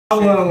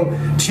Pablo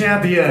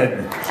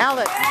champion.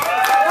 Alex.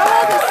 How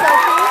old is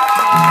Sophie?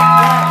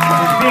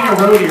 He's being a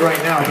roadie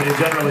right now, but in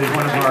general he's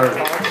one of our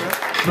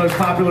most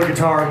popular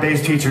guitar and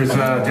bass teachers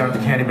down at the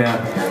Candyman.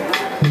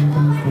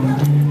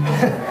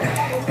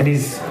 And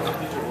he's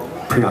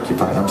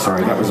preoccupied. I'm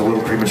sorry, that was a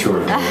little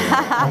premature.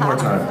 One more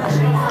time.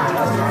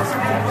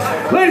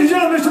 Ladies and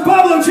gentlemen, Mr.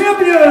 Pablo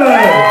Champion!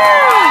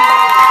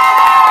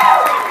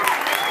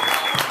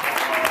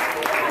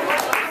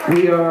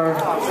 We are,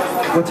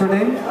 what's her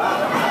name?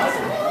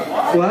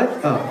 What?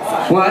 Oh,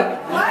 what?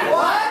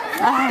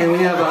 And we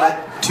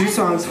have 2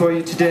 songs for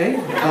you today.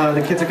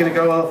 The kids are going to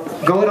go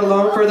it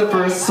alone for the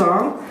first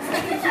song,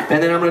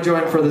 and then I'm going to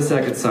join for the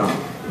second song.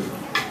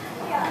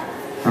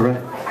 All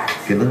right,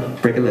 good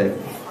luck. Break a leg.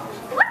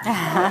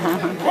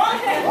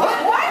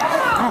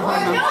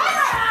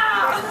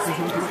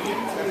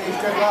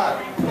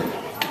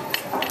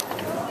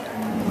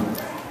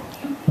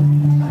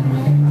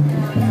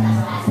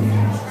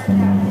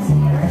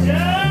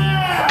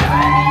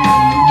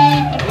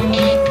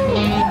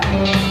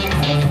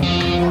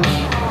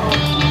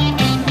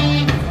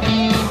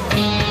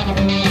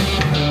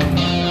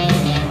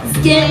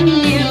 Getting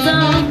you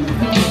done.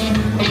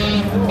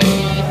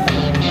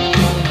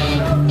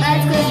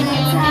 That's 'cause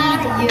we're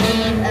tired.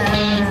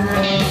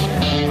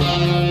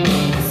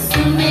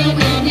 Swimming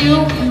with you,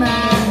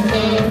 my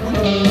love.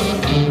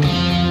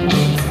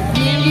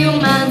 Give you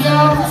my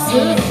dose.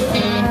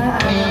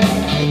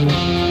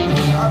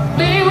 I'll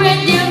be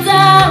with you,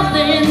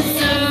 darling,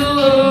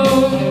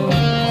 soon.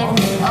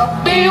 I'll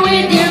be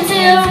with you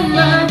till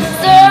my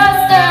stars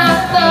stop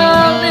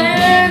falling.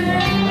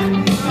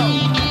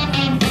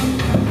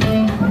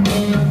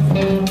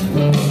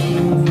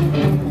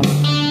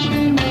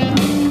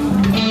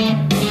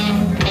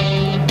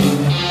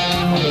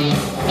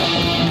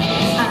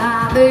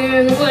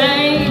 Been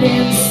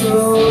waiting so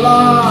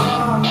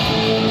long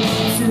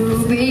to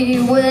be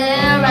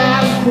where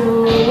I'm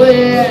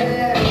going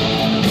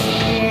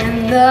in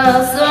the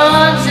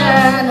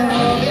sunshine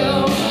of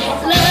your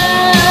love.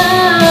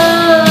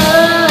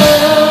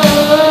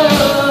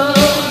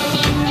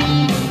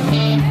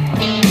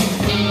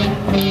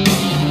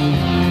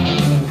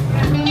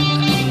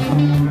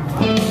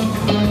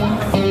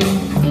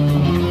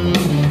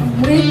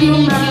 With you,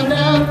 my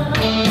love.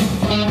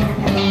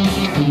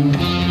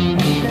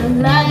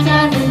 Light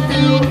shining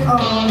through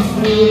on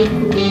you.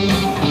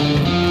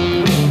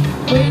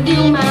 With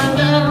you, my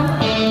love.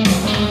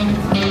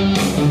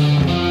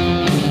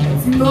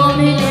 It's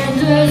morning and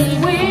just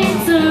we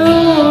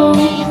two.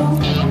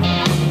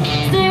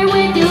 Stay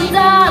with you,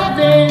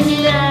 darling,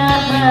 now.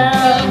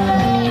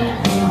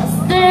 I'll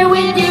stay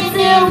with you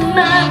till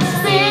my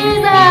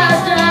seas are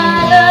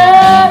dried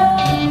up.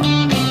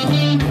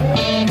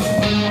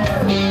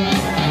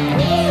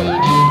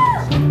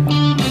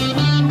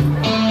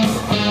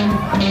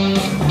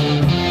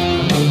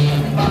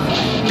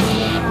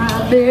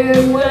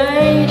 Been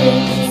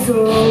waiting so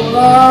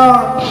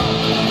long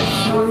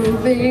to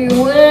be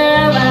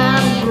where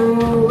I'm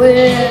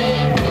going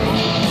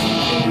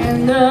in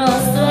the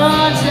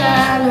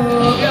sunshine of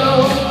your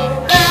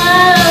love.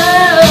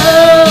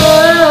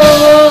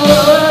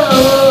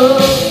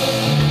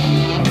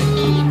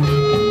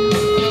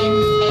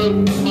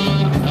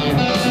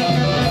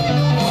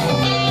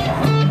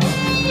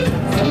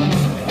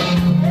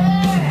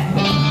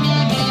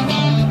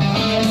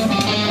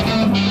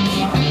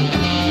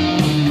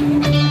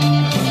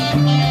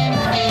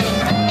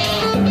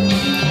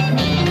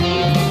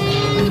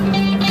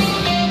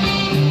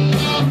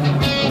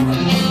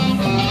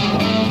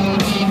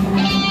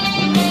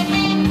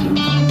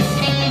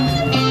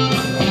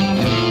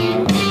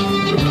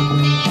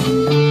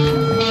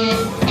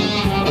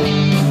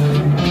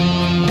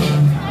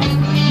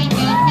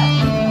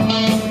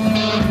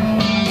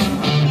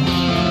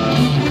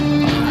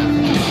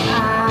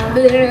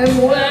 Been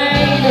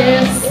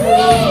waiting so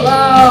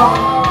long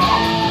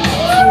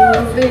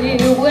to be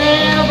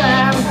where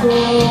I'm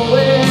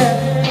going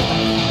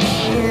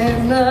in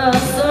the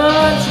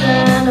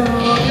sunshine of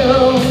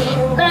your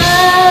love.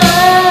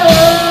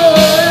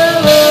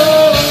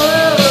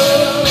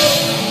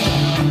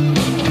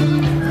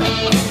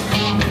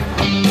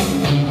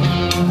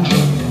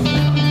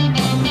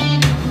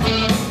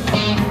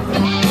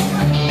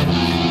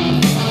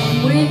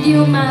 With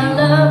you, my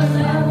love.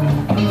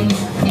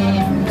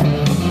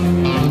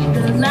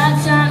 Light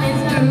shining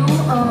through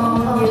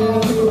on you.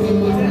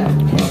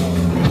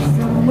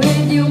 I'm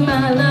with you,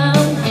 my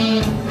love.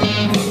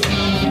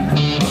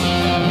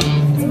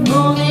 It's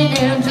morning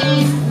and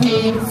just me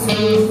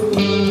too.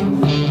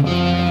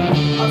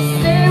 I'll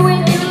stay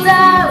with you,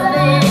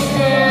 darling,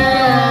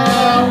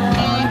 now.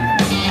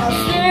 I'll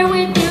stay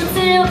with you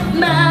till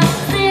my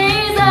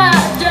seas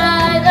are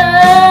dried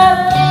up.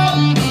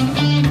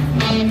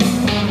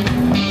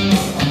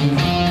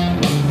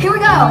 Here we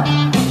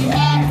go.